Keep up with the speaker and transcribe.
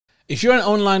If you're an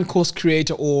online course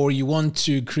creator or you want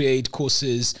to create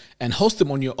courses and host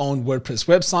them on your own WordPress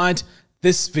website,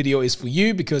 this video is for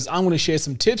you because I'm going to share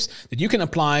some tips that you can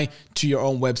apply to your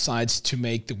own websites to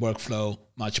make the workflow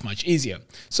much easier.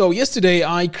 So yesterday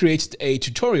I created a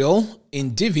tutorial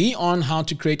in Divi on how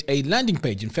to create a landing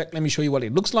page. In fact, let me show you what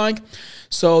it looks like.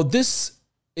 So this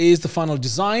is the final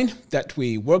design that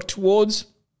we work towards.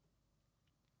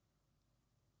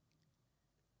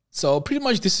 So pretty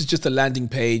much this is just a landing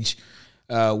page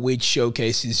which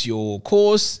showcases your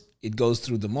course. It goes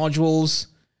through the modules,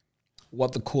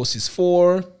 what the course is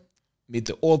for, meet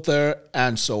the author,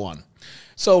 and so on.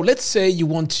 So let's say you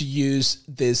want to use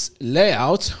this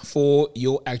layout for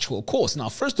your actual course. Now,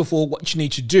 first of all, what you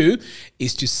need to do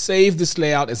is to save this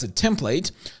layout as a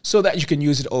template so that you can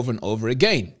use it over and over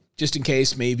again, just in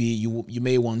case maybe you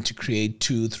may want to create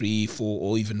 2, 3, 4,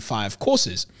 or even 5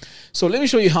 courses. So let me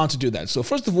show you how to do that. So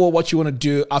first of all, what you want to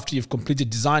do after you've completed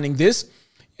designing this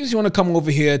is you want to come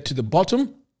over here to the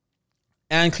bottom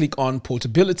and click on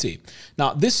portability.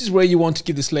 Now, this is where you want to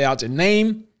give this layout a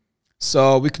name.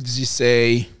 So we could just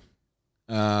say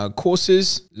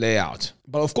courses layout.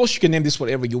 But of course, you can name this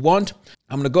whatever you want.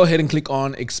 I'm going to go ahead and click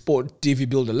on export Divi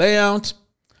builder layout.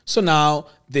 So now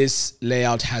this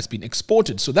layout has been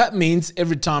exported. So that means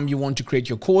every time you want to create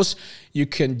your course, you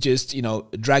can just,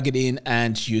 drag it in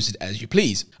and use it as you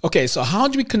please. Okay, so how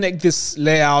do we connect this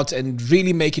layout and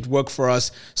really make it work for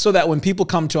us so that when people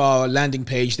come to our landing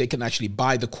page, they can actually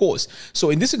buy the course?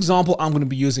 So in this example, I'm going to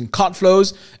be using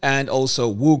Cartflows and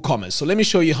also WooCommerce. So let me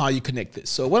show you how you connect this.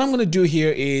 So what I'm going to do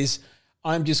here is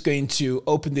I'm just going to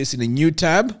open this in a new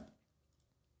tab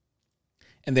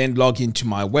and then log into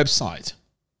my website.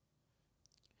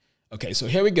 Okay, so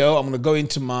here we go. I'm going to go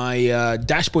into my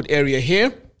dashboard area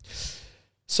here.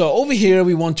 So over here,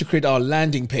 we want to create our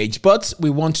landing page, but we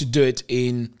want to do it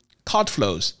in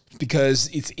Cartflows because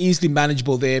it's easily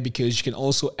manageable there, because you can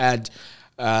also add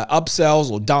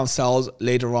upsells or downsells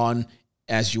later on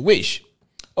as you wish.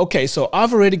 Okay, so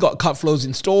I've already got Cartflows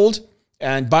installed.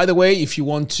 And by the way, if you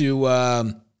want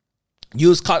to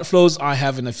use Cartflows, I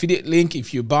have an affiliate link.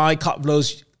 If you buy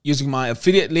Cartflows using my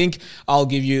affiliate link, I'll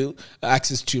give you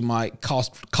access to my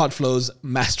Cartflows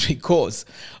mastery course.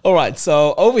 All right,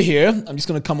 so over here, I'm just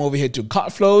going to come over here to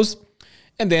Cartflows,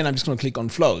 and then I'm just going to click on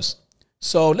flows.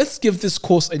 So let's give this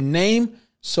course a name.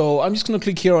 So I'm just going to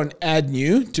click here on add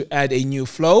new to add a new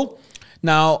flow.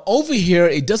 Now over here,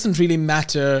 it doesn't really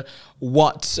matter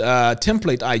what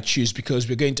template I choose because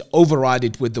we're going to override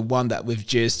it with the one that we've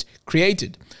just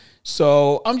created.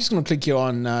 So I'm just going to click here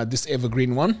on this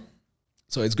evergreen one.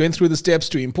 So it's going through the steps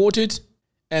to import it,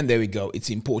 and there we go, it's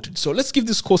imported. So let's give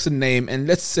this course a name, and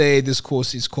let's say this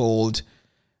course is called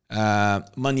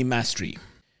Money Mastery.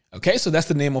 Okay, so that's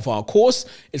the name of our course.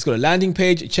 It's got a landing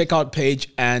page, a checkout page,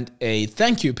 and a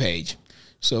thank you page.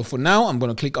 So for now, I'm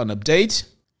going to click on update,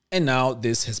 and now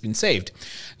this has been saved.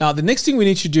 Now, the next thing we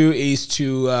need to do is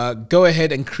to go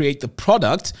ahead and create the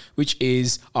product, which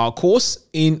is our course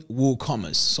in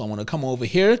WooCommerce. So I'm going to come over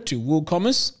here to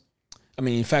WooCommerce.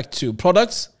 In fact, to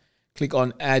products, click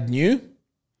on add new.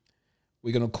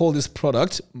 We're going to call this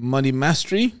product Money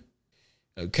Mastery.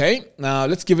 Okay, now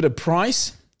let's give it a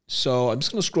price. So I'm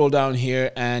just going to scroll down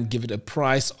here and give it a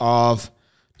price of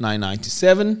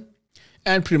 $9.97.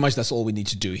 And pretty much that's all we need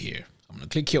to do here. I'm going to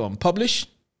click here on publish.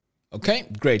 Okay,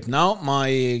 great. Now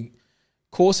my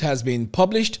course has been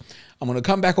published. I'm going to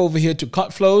come back over here to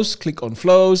Cartflows, click on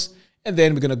flows. And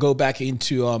then we're going to go back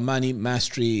into our Money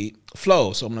Mastery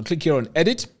flow. So I'm going to click here on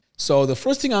edit. So the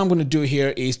first thing I'm going to do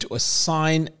here is to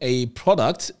assign a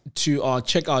product to our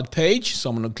checkout page.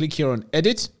 So I'm going to click here on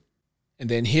edit. And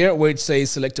then here where it says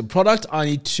select a product, I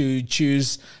need to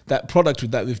choose that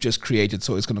product that we've just created.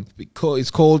 So it's going to be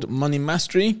called Money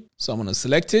Mastery. So I'm going to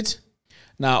select it.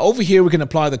 Now over here, we can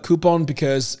apply the coupon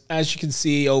because as you can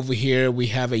see over here, we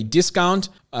have a discount,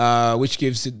 which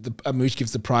brings the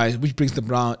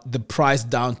price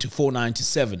down to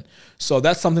 $4.97. So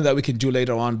that's something that we can do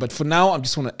later on. But for now, I'm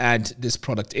just going to add this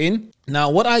product in. Now,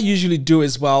 what I usually do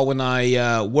as well when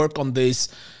I work on this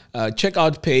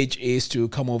checkout page is to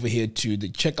come over here to the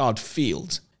checkout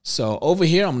fields. So over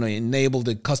here, I'm going to enable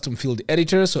the custom field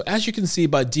editor. So as you can see,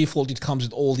 by default, it comes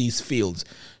with all these fields.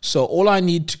 So all I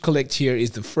need to collect here is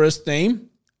the first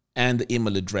name and the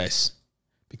email address,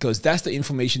 because that's the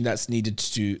information that's needed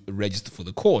to register for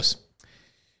the course.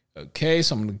 Okay,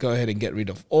 so I'm going to go ahead and get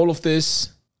rid of all of this.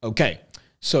 Okay,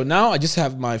 so now I just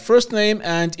have my first name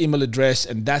and email address,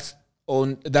 and that's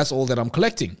all that I'm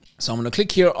collecting. So I'm going to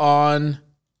click here on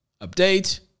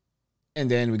update. And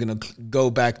then we're going to go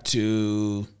back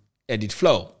to edit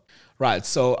flow. Right,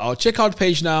 so our checkout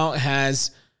page now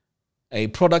has a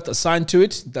product assigned to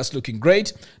it. That's looking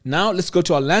great. Now let's go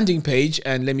to our landing page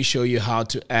and let me show you how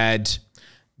to add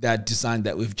that design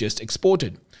that we've just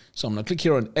exported. So I'm going to click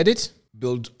here on edit,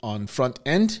 build on front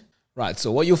end. Right,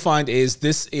 so what you'll find is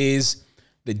this is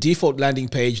the default landing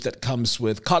page that comes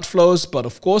with Cartflows, but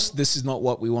of course this is not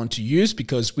what we want to use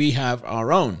because we have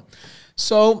our own.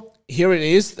 So here it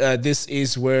is. This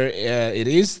is where it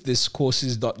is, this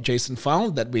courses.json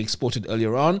file that we exported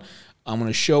earlier on. I'm going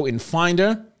to show in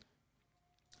Finder.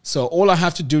 So all I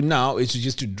have to do now is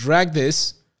just to drag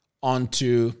this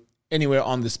onto anywhere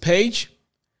on this page,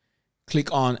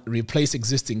 click on replace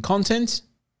existing content,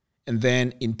 and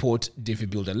then import Divi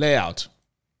Builder layout.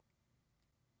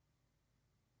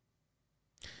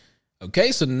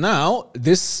 Okay, so now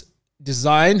this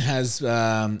design has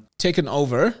taken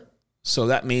over. So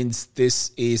that means this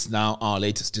is now our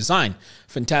latest design.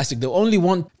 Fantastic. The only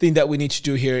one thing that we need to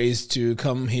do here is to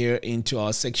come here into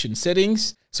our section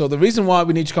settings. So the reason why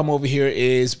we need to come over here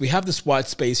is we have this white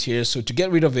space here. So to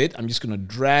get rid of it, I'm just going to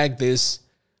drag this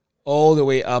all the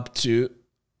way up to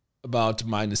about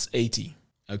 -80.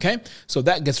 Okay, so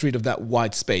that gets rid of that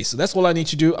white space. So that's all I need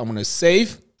to do. I'm going to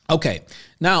save. Okay,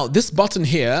 now this button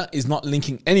here is not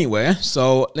linking anywhere.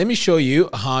 So let me show you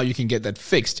how you can get that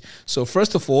fixed. So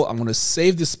first of all, I'm going to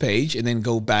save this page and then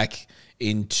go back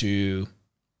into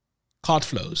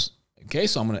Cartflows. Okay,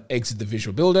 so I'm going to exit the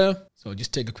Visual Builder. So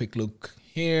just take a quick look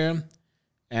here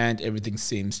and everything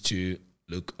seems to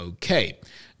look okay.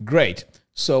 Great.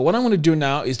 So what I'm going to do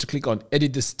now is to click on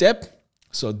edit this step.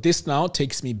 So this now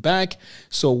takes me back.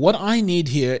 So what I need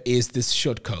here is this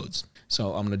shortcodes.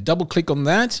 So I'm going to double click on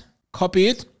that, copy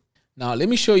it. Now let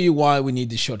me show you why we need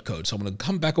the shortcode. So I'm going to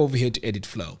come back over here to edit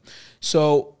flow.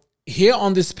 So here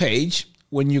on this page,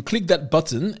 when you click that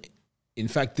button, in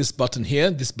fact, this button here,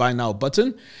 this buy now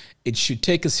button, it should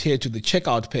take us here to the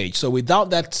checkout page. So without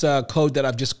that code that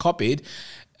I've just copied,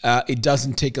 it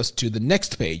doesn't take us to the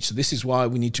next page. So this is why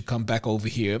we need to come back over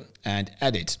here and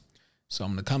add it. So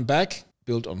I'm going to come back,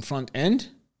 build on front end,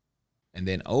 and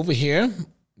then over here,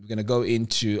 we're going to go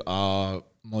into our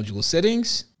module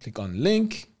settings, click on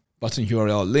link, button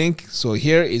URL link. So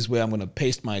here is where I'm going to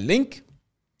paste my link.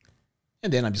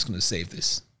 And then I'm just going to save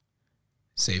this.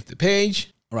 Save the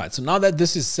page. All right, so now that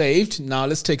this is saved, now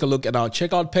let's take a look at our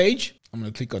checkout page. I'm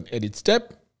going to click on edit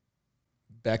step,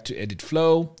 back to edit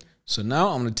flow. So now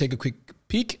I'm going to take a quick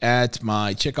peek at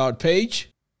my checkout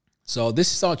page. So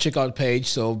this is our checkout page.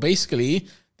 So basically,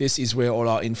 this is where all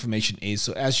our information is.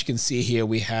 So as you can see here,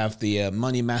 we have the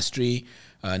Money Mastery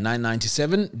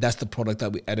 997. That's the product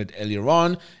that we added earlier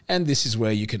on. And this is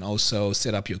where you can also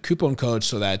set up your coupon code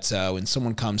so that when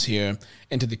someone comes here,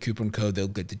 enter the coupon code, they'll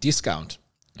get the discount.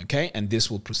 Okay, and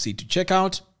this will proceed to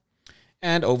checkout.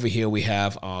 And over here, we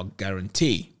have our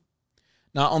guarantee.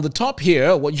 Now on the top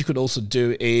here, what you could also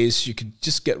do is you could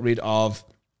just get rid of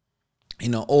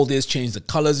all this, change the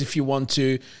colors if you want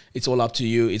to. It's all up to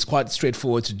you. It's quite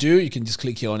straightforward to do. You can just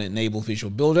click here on Enable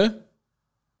Visual Builder.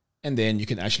 And then you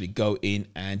can actually go in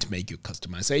and make your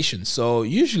customization. So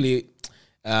usually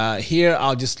here,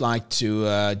 I'll just like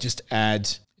to just add,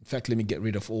 in fact, let me get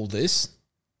rid of all this.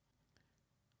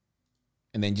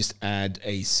 And then just add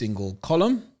a single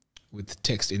column with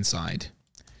text inside.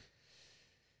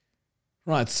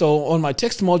 Right, so on my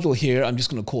text module here, I'm just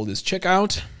going to call this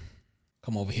checkout.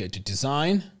 Come over here to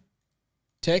design,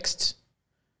 text.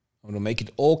 I'm going to make it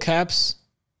all caps.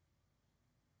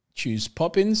 Choose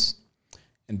pop-ins.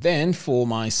 And then for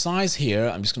my size here,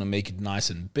 I'm just going to make it nice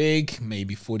and big.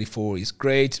 Maybe 44 is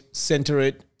great. Center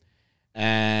it.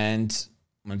 And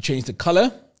I'm going to change the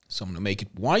color. So I'm going to make it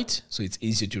white so it's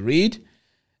easier to read.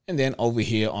 And then over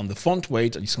here on the font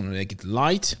weight, I'm just going to make it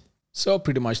light. So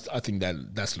pretty much, I think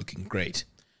that's looking great.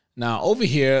 Now over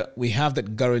here, we have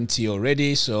that guarantee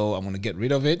already. So I'm going to get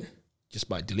rid of it just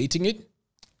by deleting it.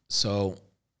 So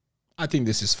I think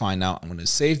this is fine now. I'm going to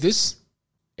save this,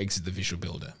 exit the Visual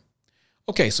Builder.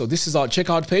 Okay, so this is our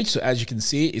checkout page. So as you can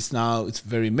see, it's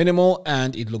very minimal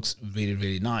and it looks really,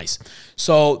 really nice.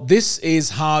 So this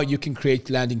is how you can create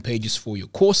landing pages for your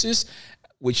courses,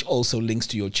 which also links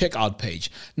to your checkout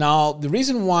page. Now, the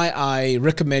reason why I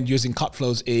recommend using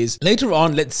Cartflows is later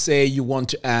on, let's say you want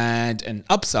to add an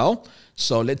upsell.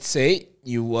 So let's say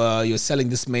you're selling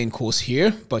this main course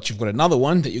here, but you've got another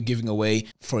one that you're giving away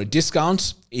for a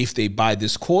discount if they buy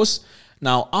this course.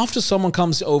 Now, after someone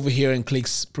comes over here and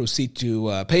clicks proceed to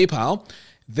PayPal,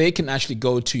 they can actually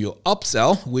go to your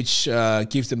upsell, which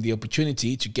gives them the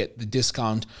opportunity to get the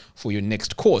discount for your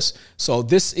next course. So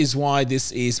this is why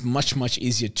this is much, much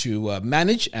easier to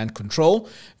manage and control,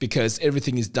 because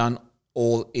everything is done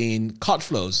all in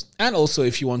Cartflows. And also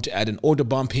if you want to add an order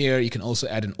bump here, you can also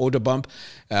add an order bump,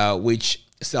 which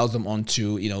sell them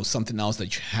onto, you know, something else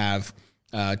that you have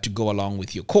to go along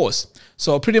with your course.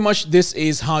 So pretty much this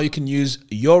is how you can use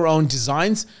your own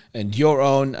designs and your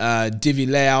own Divi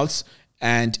layouts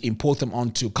and import them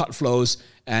onto Cartflows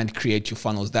and create your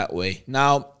funnels that way.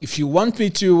 Now, if you want me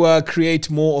to create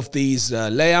more of these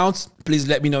layouts, please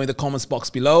let me know in the comments box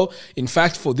below. In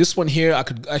fact, for this one here, I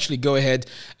could actually go ahead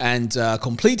and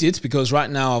complete it, because right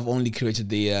now I've only created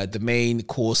the main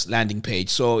course landing page.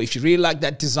 So if you really like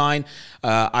that design,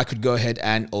 I could go ahead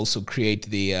and also create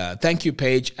the thank you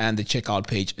page and the checkout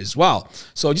page as well.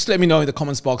 So just let me know in the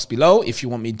comments box below if you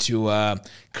want me to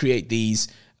create these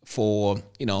for,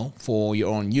 you know, for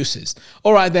your own uses.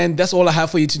 All right, then, that's all I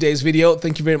have for you today's video.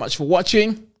 Thank you very much for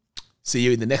watching. See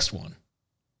you in the next one.